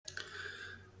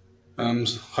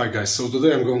Hi guys, so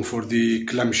today I'm going for the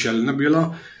Clamshell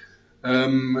Nebula.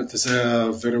 It is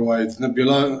a very wide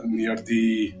nebula near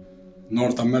the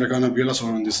North America Nebula, so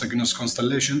in the Cygnus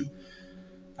constellation.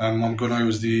 I'm gonna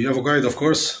use the Evoguide, of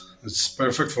course. It's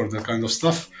perfect for that kind of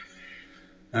stuff.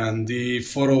 And the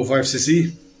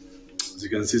 405cc, as you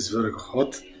can see, it's very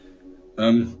hot.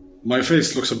 My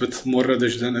face looks a bit more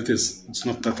reddish than it is. It's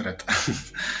not that red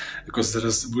because there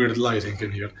is weird lighting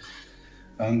in here.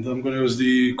 And I'm gonna use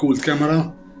the cooled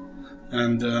camera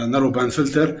and narrowband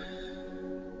filter,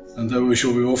 and I will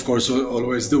show you, of course,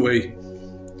 always the way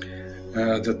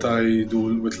that I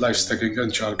do with live stacking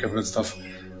and sharpcap and stuff.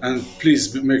 And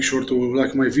please make sure to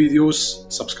like my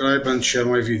videos, subscribe and share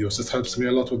my videos. It helps me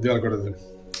a lot with the algorithm.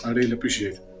 I really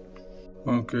appreciate it.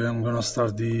 Okay, I'm gonna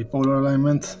start the polar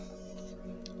alignment.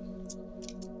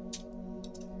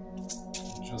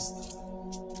 Just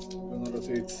gonna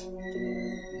rotate to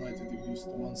 90 degrees to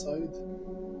one side,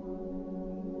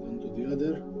 then to the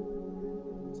other.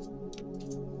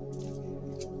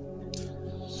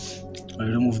 I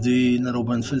remove the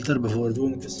narrowband filter before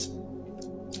doing this.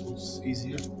 It's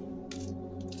easier.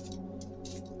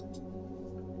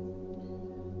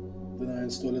 Then I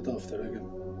install it after again.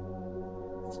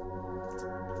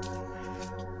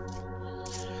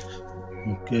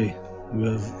 Okay, we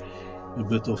have a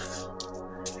bit of,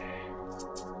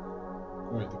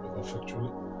 quite a bit of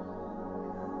actually.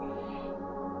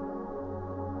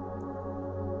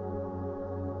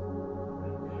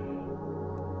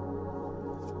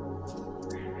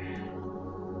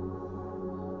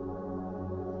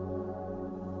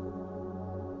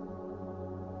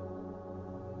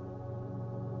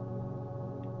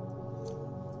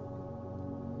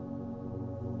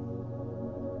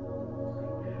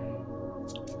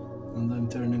 And I'm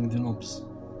turning the knobs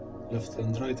left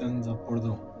and right and up or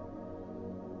down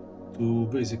to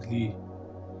basically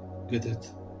get it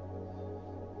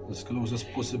as close as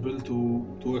possible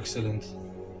to excellent.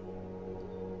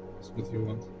 That's what you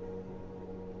want.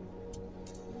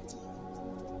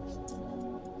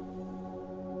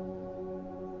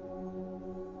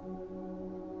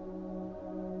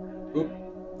 Oh,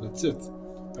 that's it.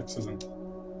 Excellent.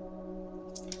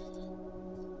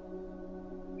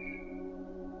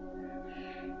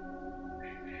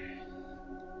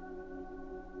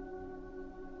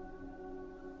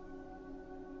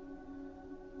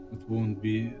 It won't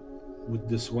be, with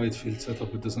this wide field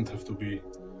setup, it doesn't have to be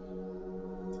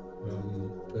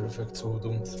perfect, so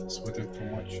don't sweat it too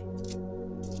much.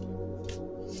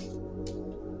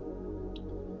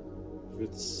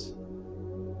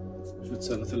 If it's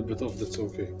a little bit off, that's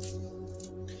okay.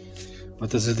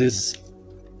 But as it is,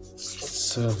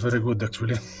 it's very good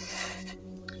actually.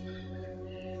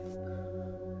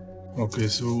 Okay,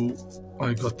 so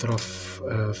I got rough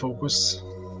focus.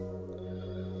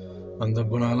 And I'm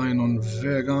gonna align on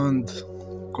Vega and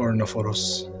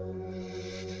Corniforous.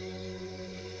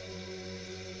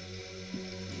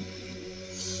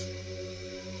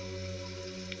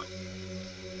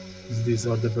 These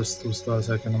are the best two stars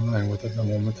I can align with at the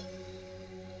moment.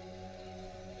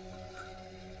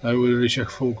 I will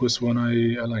recheck focus when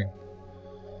I align.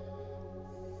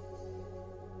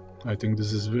 I think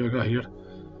this is Vega here,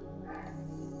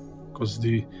 because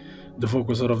the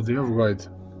focuser of the Evoguide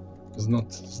is not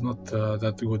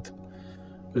that good.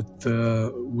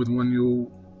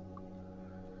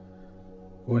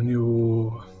 When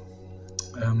you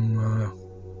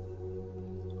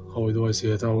how do I say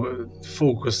it?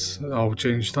 Focus,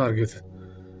 change target,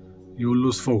 you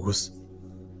lose focus.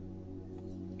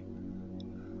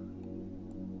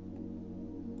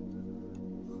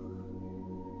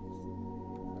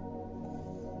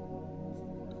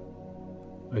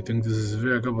 I think this is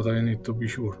Vega, but I need to be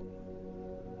sure.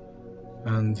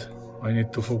 And I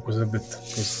need to focus a bit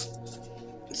because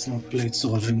it's not plate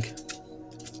solving.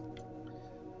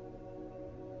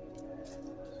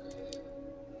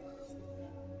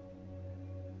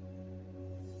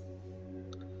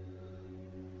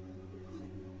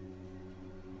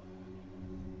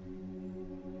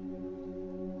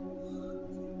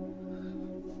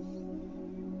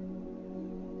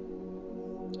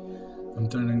 I'm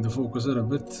turning the focuser a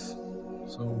bit,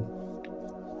 so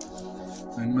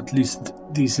I'm at least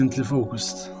decently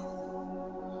focused.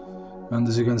 And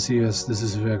as you can see, yes, this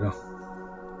is Vega.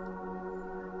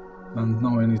 And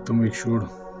now I need to make sure,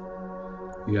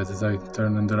 yeah, that I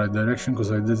turn in the right direction,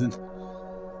 because I didn't.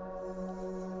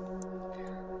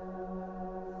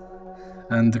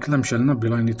 And the Clamshell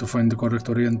Nebula, I need to find the correct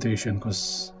orientation,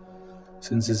 because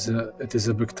since it is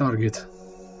a big target,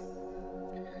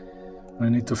 I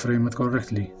need to frame it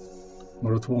correctly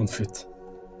or it won't fit.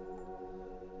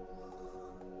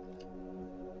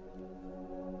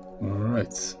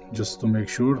 Right, just to make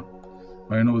sure.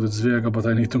 I know that's Vega, but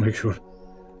I need to make sure.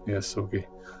 Yes, okay.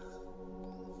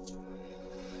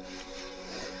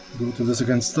 Go to the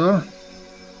second star.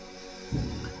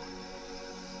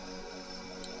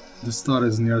 The star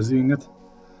is near zenith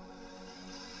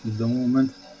at the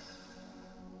moment,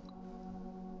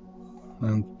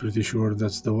 and pretty sure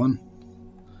that's the one,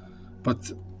 but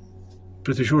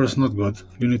pretty sure it's not good.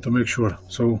 You need to make sure,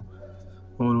 so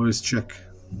always check,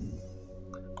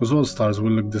 because all stars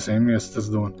will look the same. Yes, that's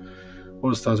the one.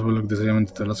 All stars will look the same in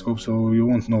the telescope, so you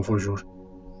won't know for sure.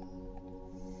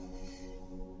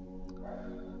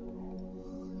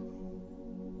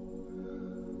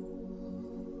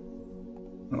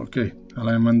 Okay,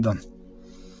 alignment done.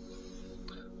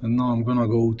 And now I'm gonna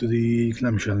go to the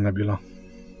Clamshell Nebula.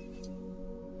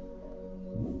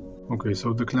 Okay,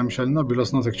 so the Clamshell Nebula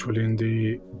is not actually in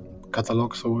the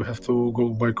catalog, so we have to go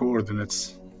by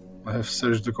coordinates. I have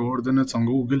searched the coordinates on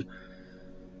Google,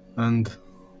 and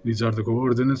these are the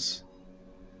coordinates.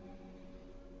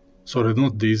 Sorry,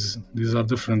 not these are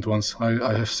different ones.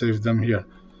 I have saved them here.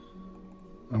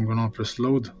 I'm gonna press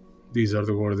load. These are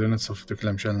the coordinates of the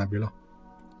Clamshell Nebula.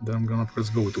 Then I'm gonna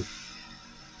press go to.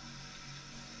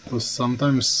 Because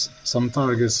sometimes some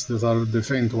targets that are the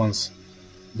faint ones,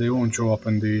 they won't show up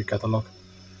in the catalog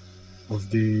of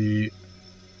the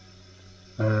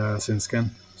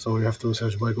SynScan, so we have to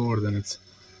search by coordinates.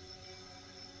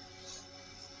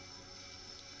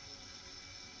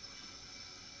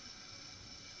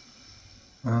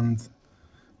 And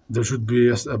there should be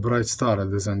a bright star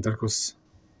at the center, because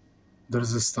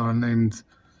there's a star named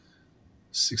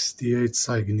 68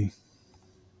 Cygnus.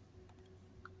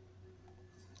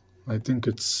 I think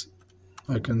it's,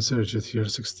 I can search it here,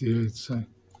 68.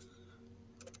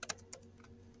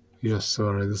 Yes,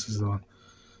 sorry, this is the one.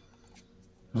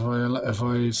 If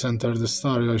I center the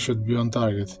star, I should be on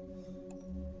target.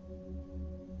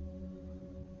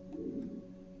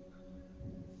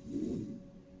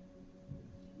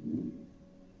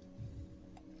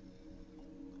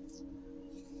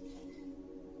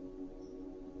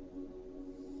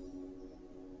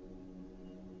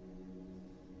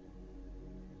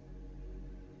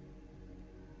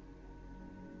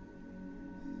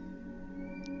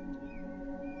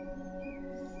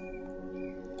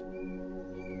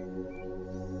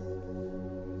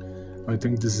 I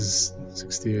think this is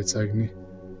 68 Cygnus.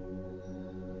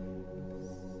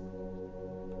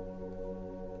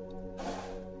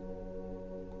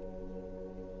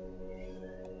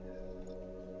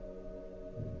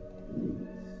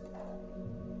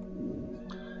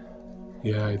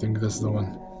 Yeah, I think that's the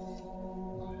one.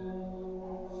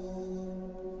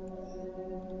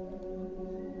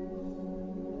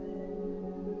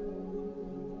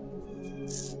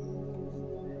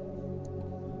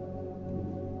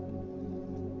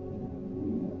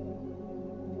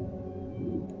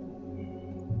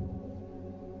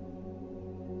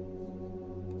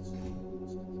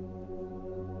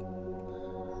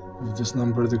 If this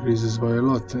number decreases by a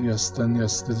lot, yes, then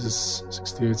yes, this is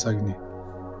 68 Cygnus.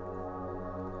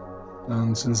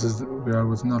 And since we are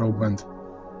with Narrowband,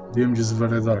 the image is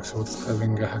very dark, so it's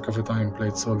having a heck of a time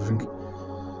plate solving.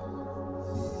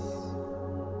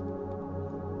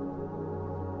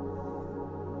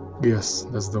 Yes,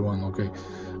 that's the one. Okay.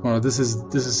 Well, this is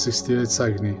 68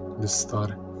 Cygnus, this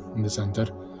star in the center.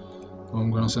 So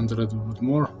I'm gonna center it a bit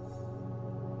more.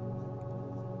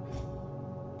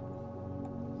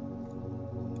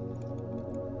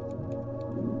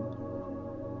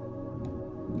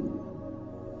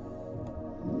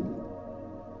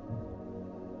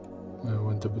 I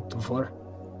went a bit too far.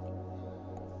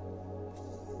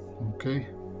 Okay.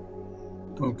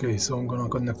 Okay, so I'm gonna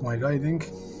connect my guiding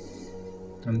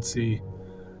and see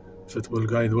if it will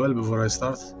guide well before I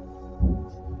start.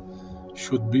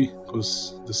 Should be,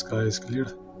 because the sky is clear.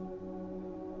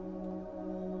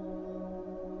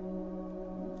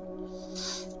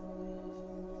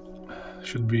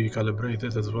 Should be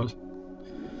calibrated as well,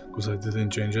 because I didn't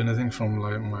change anything from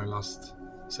my last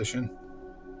session.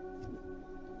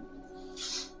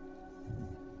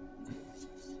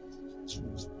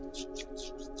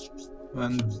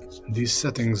 And these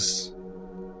settings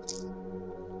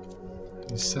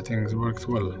worked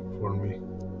well for me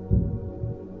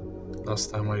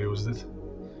last time I used it.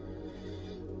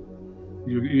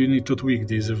 You need to tweak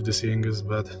these if the seeing is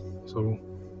bad. So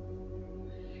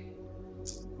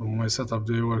on my setup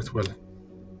they worked well.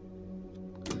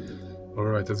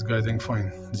 Alright, it's guiding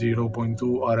fine. 0.2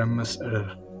 RMS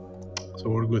error. So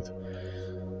we're good.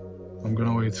 I'm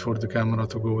gonna wait for the camera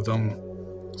to go down.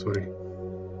 Sorry.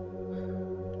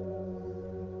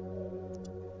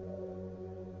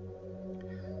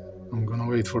 I'm gonna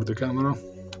wait for the camera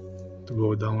to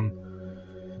go down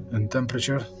in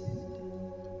temperature.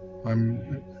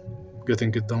 I'm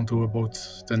getting it down to about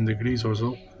 10 degrees or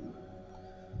so.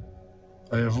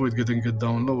 I avoid getting it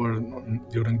down lower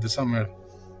during the summer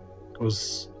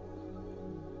because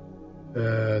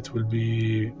it will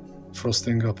be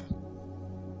frosting up.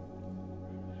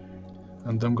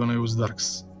 And I'm gonna use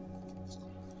darks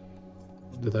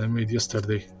that I made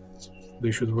yesterday.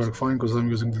 They should work fine because I'm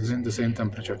using the same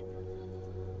temperature.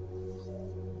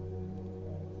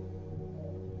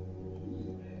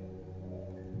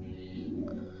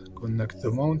 Connect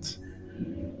the mount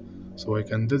so I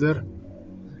can dither.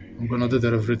 I'm gonna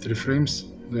dither every 3 frames.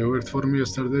 They worked for me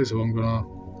yesterday, so I'm gonna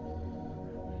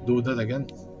do that again.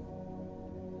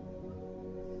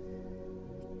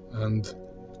 And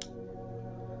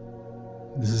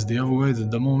this is the Evoguide at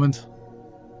the moment.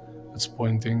 It's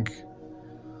pointing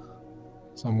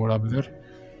somewhere up there.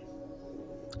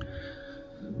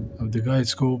 I have the guide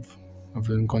scope,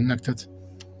 everything connected,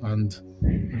 and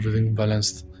everything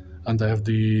balanced. And I have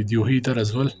the dew heater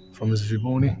as well from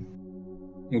SVBONY.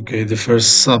 Okay, the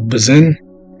first sub is in.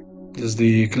 This is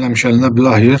the Clamshell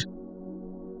Nebula here.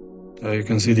 You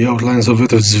can see the outlines of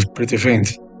it. It's pretty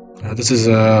faint. This is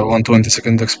a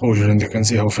 1/22 exposure, and you can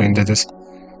see how faint it is.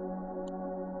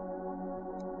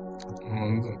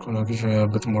 I'm gonna give you a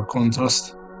bit more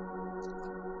contrast.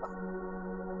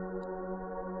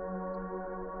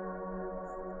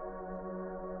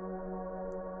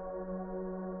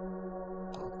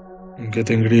 I'm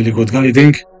getting really good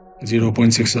guiding.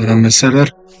 0.6 RMS error.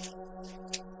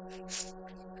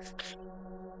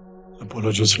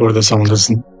 Apologies for the sound, it's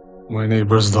my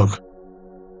neighbor's dog.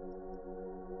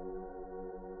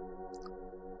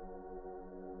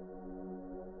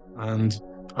 And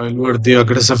I lowered the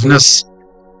aggressiveness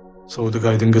so the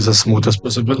guiding is as smooth as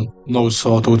possible. No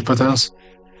sawtooth patterns.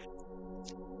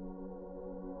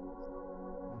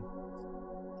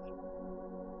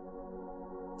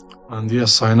 And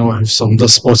yes, I know I have some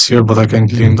dust spots here, but I can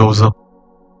clean those up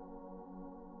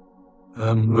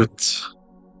with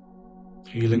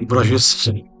healing brushes.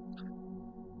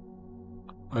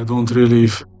 I don't really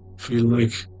feel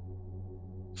like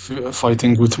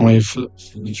fighting with my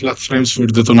flat frames for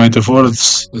the 294.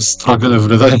 It's a struggle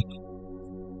every day.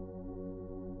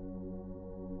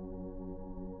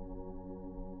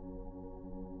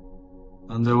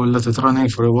 And I will let it running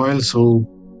for a while so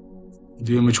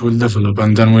the image will develop,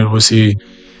 and then we will see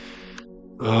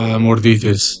more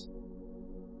details.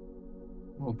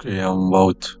 Okay, I'm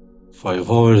about 5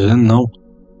 hours in now.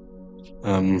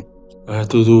 I had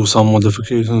to do some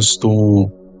modifications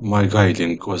to my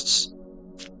guiding because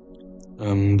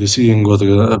the seeing got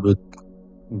a bit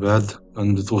bad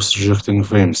and it was rejecting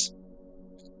frames.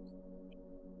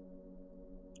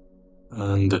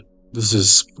 And this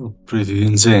is pretty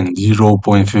insane.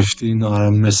 0.15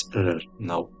 RMS error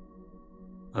now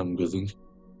I'm getting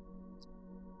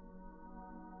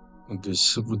with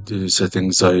the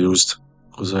settings I used,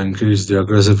 because I increased the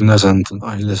aggressiveness and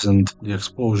I lessened the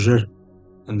exposure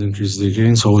and increased the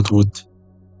gain so it would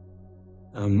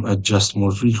adjust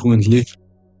more frequently,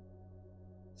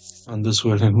 and this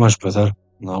working much better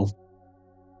now.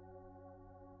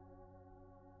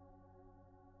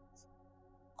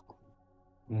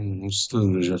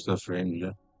 Still reject the frame,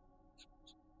 yeah.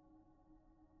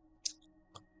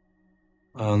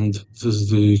 And this is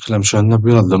the Clamshell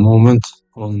Nebula at the moment.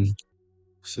 On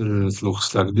siril it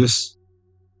looks like this,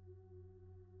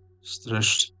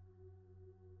 stretched.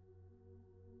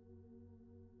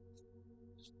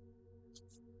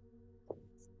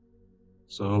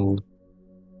 So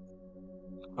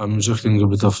I'm rejecting a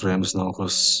bit of frames now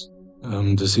because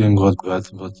the seeing got bad,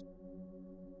 but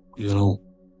you know,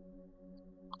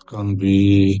 it can't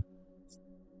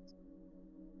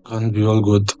be all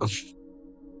good.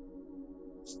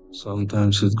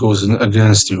 Sometimes it goes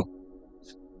against you.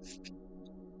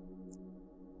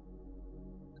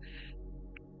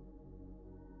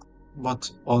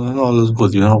 But all in all, it's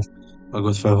good, you know. I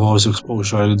got 5 hours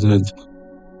exposure. I did.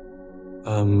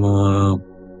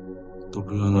 To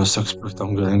be honest, expect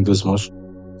I'm getting this much.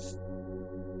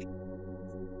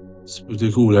 It's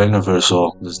pretty cool. I never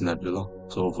saw this nebula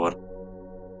so far.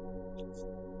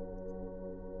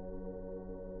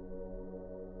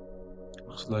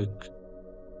 Looks like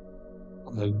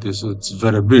this. It's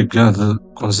very big, yeah,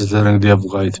 considering the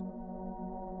Evoguide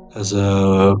has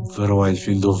a very wide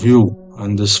field of view,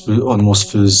 and this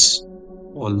almost fills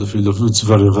all the field of view. It's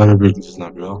very, very big, this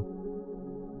nebula.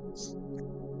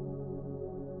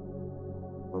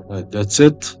 Alright, that's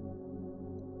it.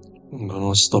 I'm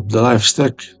gonna stop the live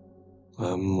stack.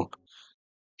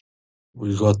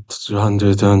 We got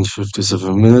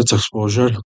 357 minutes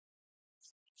exposure.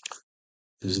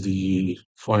 This is the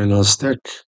final stack,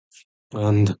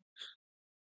 and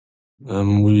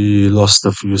we lost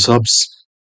a few subs.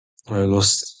 I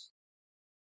lost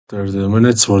 30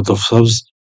 minutes worth of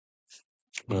subs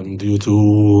due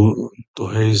to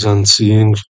haze and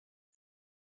seeing,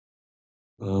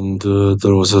 and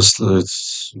there was a slight,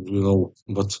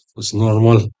 but it's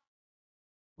normal.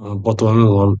 But all in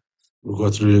all, we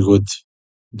got really good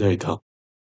data.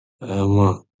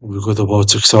 We got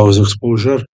about 6 hours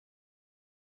exposure,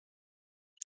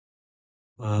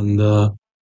 and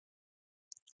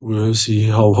we'll see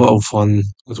how fun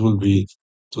it will be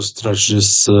to stretch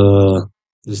this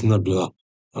nebula.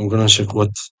 I'm gonna check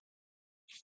what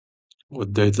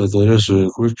data there is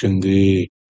real quick in the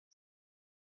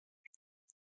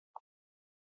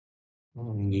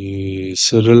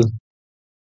siril,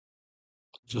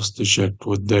 just to check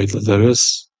what data there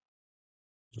is.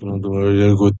 Gonna do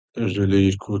a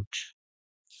really quick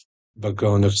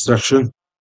background extraction.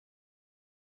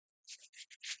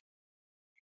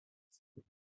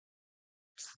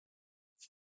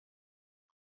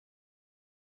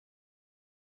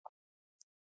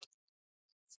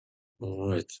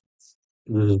 All right,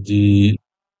 this is the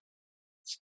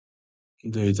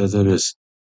data there is.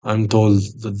 I'm told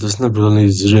that this nebula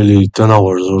needs really 10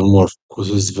 hours or more because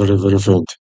it's very, very faint.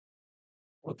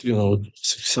 But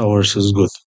 6 hours is good.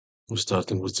 We're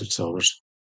starting with 6 hours.